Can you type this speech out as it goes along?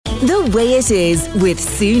The Way It Is with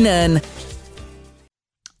Sunan.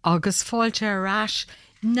 Agus fáilte Rash.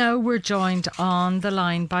 Now we're joined on the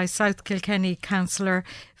line by South Kilkenny Councillor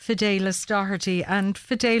Fidelis Doherty. And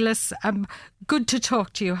Fidelis, good to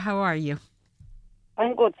talk to you. How are you?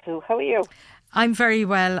 I'm good, Sue. How are you? I'm very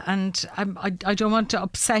well, and I don't want to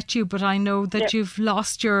upset you, but I know that you've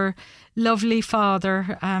lost your lovely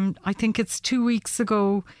father. I think it's 2 weeks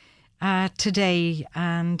ago today,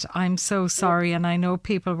 and I'm so sorry, and I know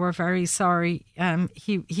people were very sorry.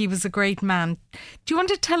 He was a great man. Do you want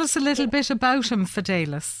to tell us a little bit about him,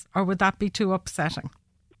 Fidelis, or would that be too upsetting?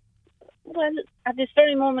 Well, at this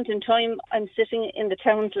very moment in time, I'm sitting in the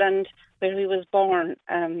townsland where he was born,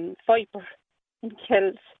 Viper in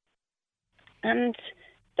Kells. And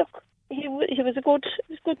look, he was a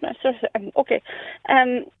good master.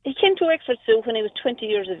 He came to Wexford, Sue, when he was 20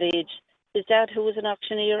 years of age. His dad, who was an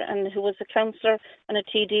auctioneer and who was a councillor and a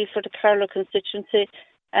TD for the Cllr constituency,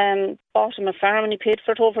 bought him a farm and he paid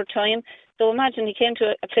for it over time. So imagine he came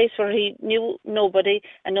to a place where he knew nobody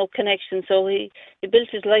and no connection. So he built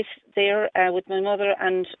his life there with my mother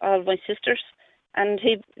and all my sisters. And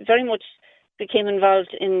he very much became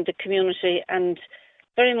involved in the community and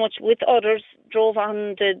very much with others drove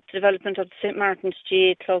on the development of the St. Martin's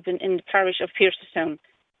GA Club in the parish of Pearsestown.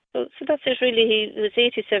 So that's it really. He was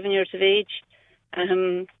 87 years of age.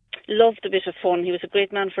 Loved a bit of fun. He was a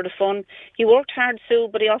great man for the fun. He worked hard, Sue,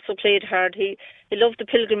 but he also played hard. He loved the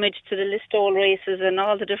pilgrimage to the Listowel races and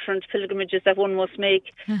all the different pilgrimages that one must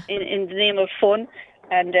make in the name of fun.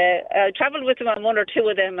 And I travelled with him on one or two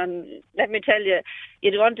of them, and let me tell you,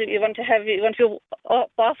 you want to go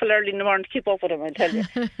awful early in the morning to keep up with him, I tell you.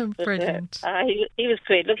 Brilliant. But, he was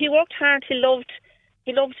great. Look, he worked hard. He loved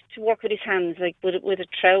to work with his hands, like with a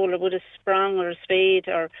trowel or with a sprong or a spade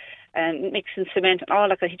or mixing cement and all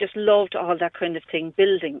that. He just loved all that kind of thing,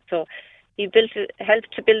 building. So he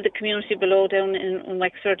helped to build the community below down in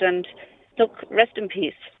Wexford. And look, rest in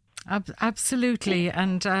peace. Absolutely,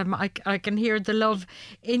 and I can hear the love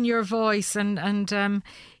in your voice, and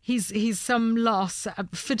he's some loss.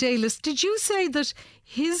 Fidelis, did you say that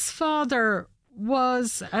his father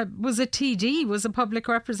was a TD, was a public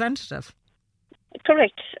representative?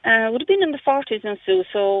 Correct. Would have been in the 40s and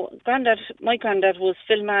so my granddad was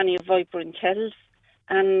Phil Manny of Viper in Kells,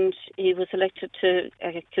 and he was elected to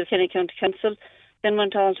Kilkenny County Council, then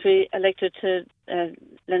went on to be elected to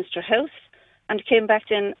Leinster House, and came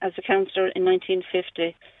back in as a councillor in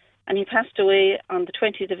 1950, and he passed away on the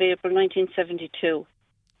 20th of April 1972.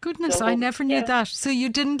 Goodness, so, I never knew that. So you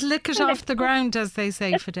didn't lick it off the ground, as they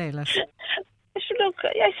say, Fidelis. Look,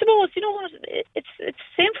 I suppose, you know what, it's the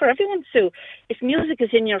same for everyone, Sue. If music is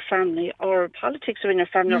in your family, or politics are in your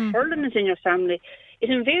family, or hurling is in your family, it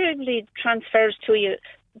invariably transfers to you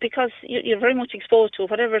because you're very much exposed to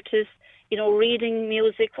it, whatever it is, you know, reading,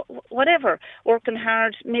 music, whatever, working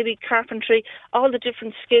hard, maybe carpentry, all the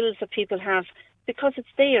different skills that people have, because it's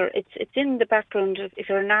there, it's in the background. If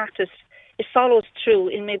you're an artist, it follows through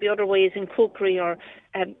in maybe other ways, in cookery or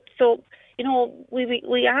so. You know,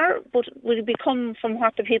 we are, but we become from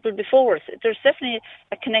what the people before us. There's definitely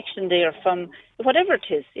a connection there from whatever it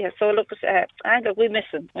is. Yeah. So look, we miss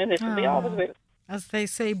him. We always will. As they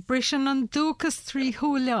say, Brishan an dúchas trí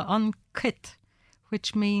húile an kit,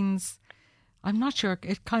 which means, I'm not sure,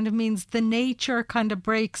 it kind of means the nature kind of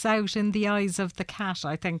breaks out in the eyes of the cat,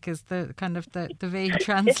 I think is the kind of the vague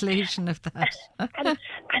translation of that.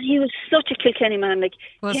 and he was such a Kilkenny man. Like,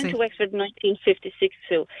 he came to Wexford in 1956,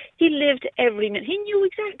 so he lived every minute. He knew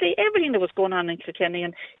exactly everything that was going on in Kilkenny,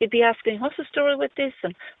 and he'd be asking, what's the story with this,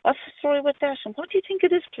 and what's the story with that, and what do you think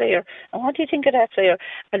of this player, and what do you think of that player?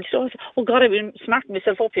 And so, oh God, I've been smarting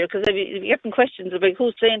myself up here, because I've been getting questions about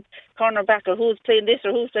who's playing cornerback, or who's playing this,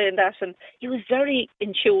 or who's playing that, and he was very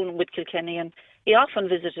in tune with Kilkenny, and he often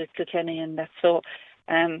visited Kilkenny and that. So,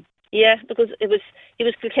 because he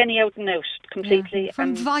was Kilkenny out and out completely. Yeah,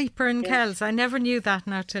 from Viper in Kells. I never knew that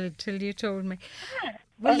now till you told me. Yeah.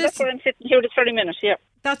 Well, that's where I'm sitting here this very minute. Yeah,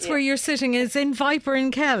 that's where you're sitting. Is in Viper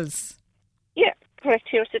in Kells. Yeah, correct.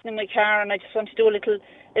 Here, sitting in my car, and I just want to do a little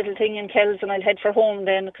thing in Kells, and I'll head for home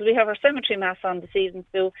then, because we have our cemetery mass on this evening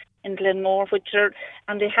too in Glenmore,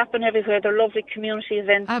 and they happen everywhere. They're lovely community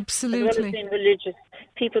events. Absolutely. As well as being religious.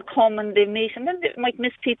 People come and they meet, and then they might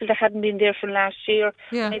miss people that hadn't been there from last year.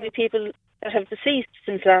 Yeah. Maybe people that have deceased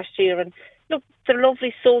since last year. And look, they're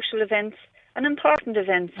lovely social events and important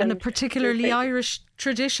events. And a particularly Irish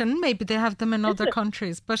tradition. Maybe they have them in other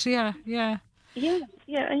countries, but yeah. Yeah,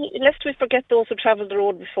 and lest we forget those who travelled the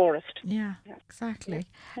road before us. Yeah, exactly.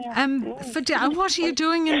 What are you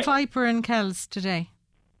doing in Viper in Kells today?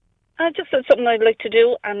 Just something I'd like to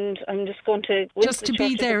do, and I'm just going to go just to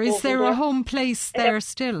be there. Is there a home place there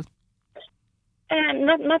still?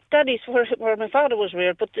 Not Daddy's where my father was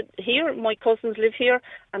reared, but here my cousins live here,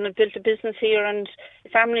 and I've built a business here, and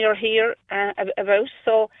family are here about.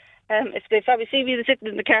 So if they probably see me sitting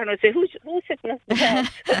in the car, and I say, "Who's sitting at the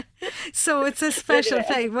car?" So it's a special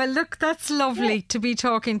place. Well, look, that's lovely to be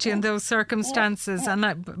talking to you in those circumstances,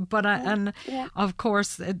 and of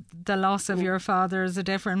course the loss of your father is a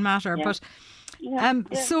different matter, but.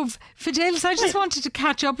 So, Fidelis, I just wanted to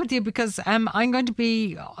catch up with you because I'm going to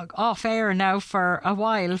be off air now for a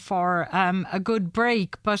while for a good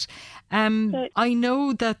break. But I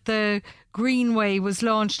know that the Greenway was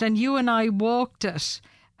launched and you and I walked it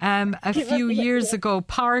a few years ago,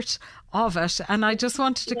 part of it. And I just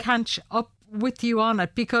wanted to catch up with you on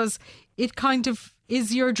it because it kind of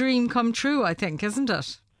is your dream come true, I think, isn't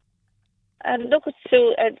it? And look,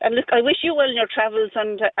 Sue, and look, I wish you well in your travels,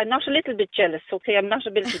 and I'm not a little bit jealous, okay? I'm not a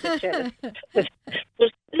little bit jealous. But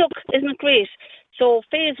look, isn't it great? So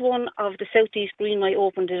phase 1 of the Southeast Greenway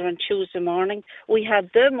opened there on Tuesday morning. We had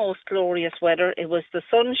the most glorious weather. It was the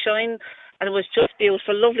sunshine, and it was just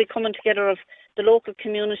beautiful. Lovely coming together of the local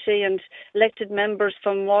community and elected members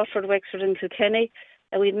from Waterford, Wexford and Kilkenny.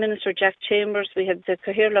 We had Minister Jack Chambers. We had the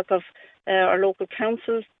Cllr of our local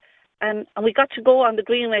councils. And we got to go on the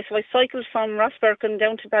Greenway, so I cycled from Rossberkin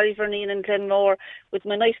down to Ballyverneen and Glenmore with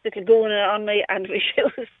my nice little gooner on me, and we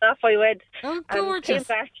shoes off I went. Oh, gorgeous. And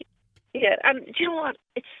came back. Yeah, and do you know what?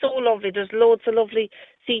 It's so lovely. There's loads of lovely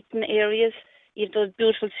seating areas. You have those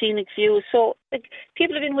beautiful scenic views. So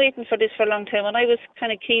people have been waiting for this for a long time, and I was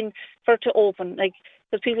kind of keen for it to open,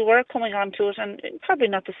 because people were coming onto it, and probably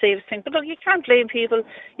not the safest thing. But look, you can't blame people.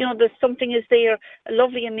 You know, there's something is there, a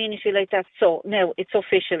lovely amenity like that. So now it's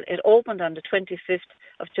official. It opened on the 25th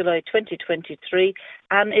of July 2023,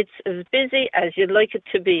 and it's as busy as you'd like it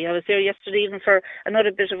to be. I was there yesterday evening for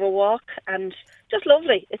another bit of a walk, and just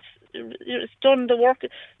lovely. It's done. The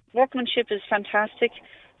workmanship is fantastic,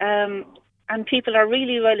 and people are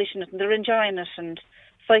really relishing it, and they're enjoying it, and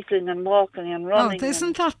cycling and walking and running. Oh,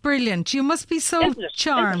 isn't that brilliant? You must be so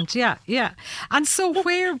charmed. Yeah. And so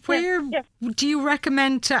where do you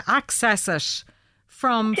recommend to access it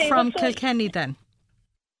from Kilkenny then?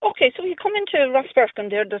 Okay, so you come into Rossberkin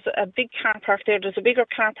there, there's a big car park there. There's a bigger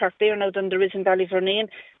car park there now than there is in Ballyverneen,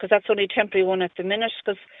 because that's only a temporary one at the minute,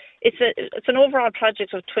 because it's an overall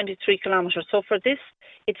project of 23 kilometres. So for this,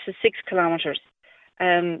 it's the 6 kilometres.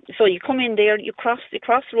 So you come in there, you cross the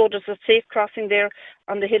road, there's a safe crossing there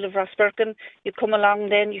on the hill of Rossberkin. You come along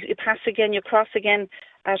then, you pass again, you cross again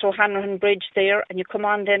at O'Hanrahan Bridge there, and you come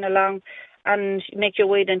on then along and you make your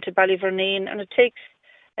way then to Ballyverneen, and it takes,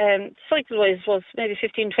 cycle-wise, was maybe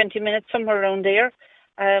 15-20 minutes, somewhere around there.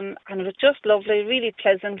 And it was just lovely, really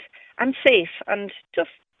pleasant and safe, and just,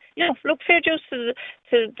 look, fair dues to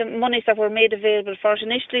the monies that were made available for it.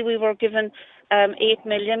 Initially we were given 8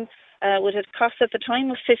 million, with a cost at the time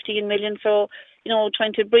of 15 million, so,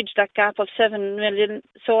 trying to bridge that gap of 7 million.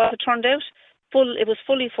 So as it turned out, it was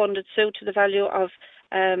fully funded, so to the value of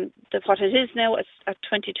what it is now at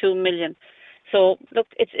 22 million. So, look,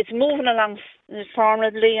 it's moving along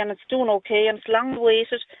formidably, and it's doing okay, and it's long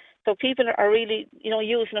awaited, so people are really,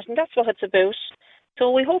 using it, and that's what it's about. So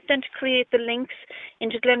we hope then to create the links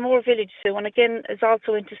into Glenmore Village, so, and again, is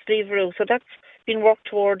also into Cllr. So that's been worked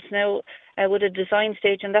towards now with a design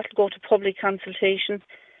stage, and that'll go to public consultation.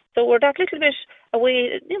 So we're that little bit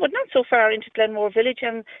away, but not so far into Glenmore Village,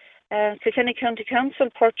 and Kilkenny County Council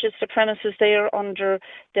purchased the premises there under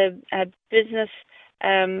the business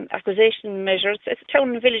acquisition measures. It's a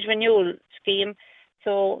town and village renewal scheme,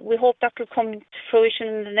 so we hope that will come to fruition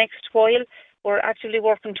in the next while. We're actively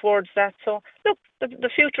working towards that. So, look, the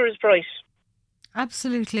future is bright.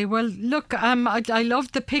 Absolutely. Well, look, I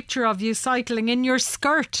loved the picture of you cycling in your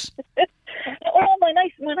skirt. Oh, my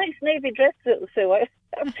nice navy dress, Sue.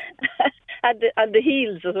 And the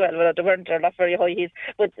heels as well. Well, they weren't, they're not very high heels.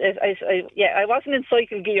 But I wasn't in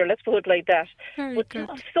cycle gear, let's put it like that. Very but good.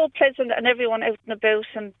 So pleasant, and everyone out and about,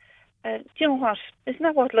 and do you know what? Isn't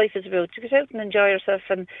that what life is about? To get out and enjoy yourself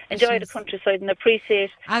and enjoy the countryside and appreciate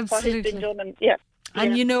what has been done.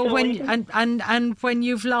 And when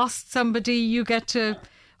you've lost somebody, you get to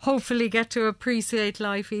hopefully get to appreciate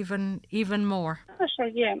life even more. Sure,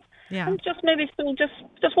 yeah. And just maybe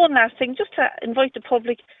just one last thing, just to invite the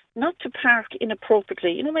public not to park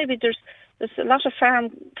inappropriately. Maybe there's a lot of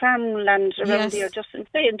farmland around here, just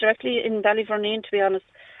indirectly in Ballyverneen, to be honest,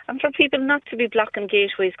 and for people not to be blocking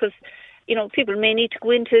gateways, because people may need to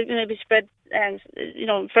go into maybe spread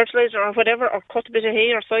fertilizer or whatever, or cut a bit of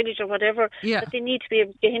hay or silage or whatever. Yeah. But they need to be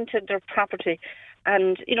able to get into their property.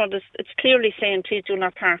 And, it's clearly saying please do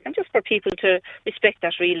not park, and just for people to respect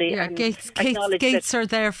that, really. Yeah, and gates are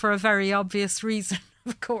there for a very obvious reason,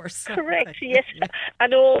 of course. Correct, yes. Yeah. I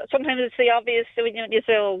know sometimes it's the obvious, when you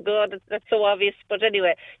say, oh God, that's so obvious. But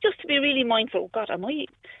anyway, just to be really mindful, oh God, am I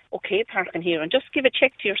okay parking here? And just give a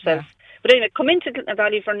check to yourself. Yeah. But anyway, come into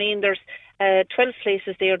Ballyfernin, there's 12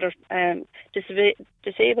 places there. There's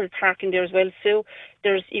disabled parking there as well. So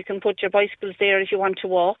you can put your bicycles there if you want to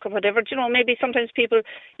walk or whatever. Maybe sometimes people,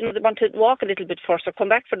 they want to walk a little bit first or come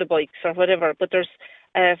back for the bikes or whatever. But there's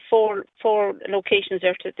four locations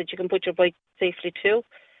there that you can put your bike safely to.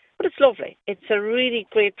 But it's lovely. It's a really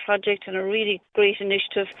great project and a really great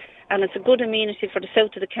initiative. And it's a good amenity for the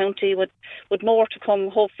south of the county with more to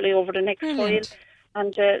come, hopefully, over the next while.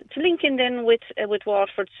 And to link in then with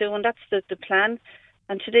Waterford soon, that's the plan.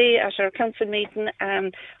 And today at our council meeting,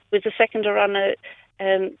 with the seconder on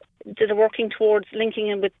they're working towards linking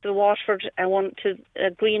in with the Waterford one to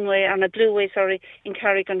Greenway and a Blueway, in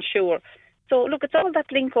Carrick-on-Shore. So look, it's all that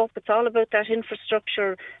link up. It's all about that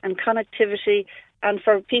infrastructure and connectivity, and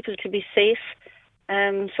for people to be safe.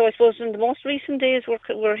 So I suppose in the most recent days,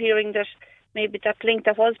 we're hearing that maybe that link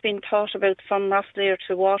that was being thought about from Rosslare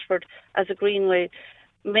to Waterford as a Greenway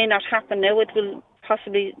may not happen now. It will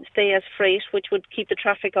possibly stay as freight, which would keep the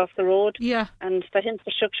traffic off the road. Yeah. And that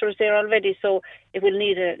infrastructure is there already, so it will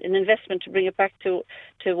need an investment to bring it back to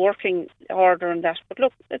working order and that. But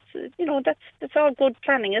look, that's all good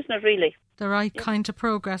planning, isn't it, really? The right kind of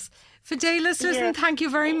progress. Fidelis, listen, thank you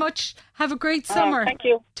very much. Have a great summer. Thank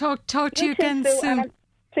you. Talk to you again soon.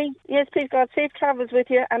 Please, God, safe travels with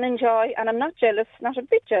you and enjoy. And I'm not jealous, not a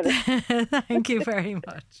bit jealous. Thank you very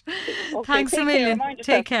much. Okay, thanks a million.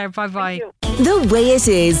 Take care. Bye-bye. The Way It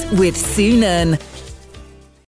Is with Sue Nunn.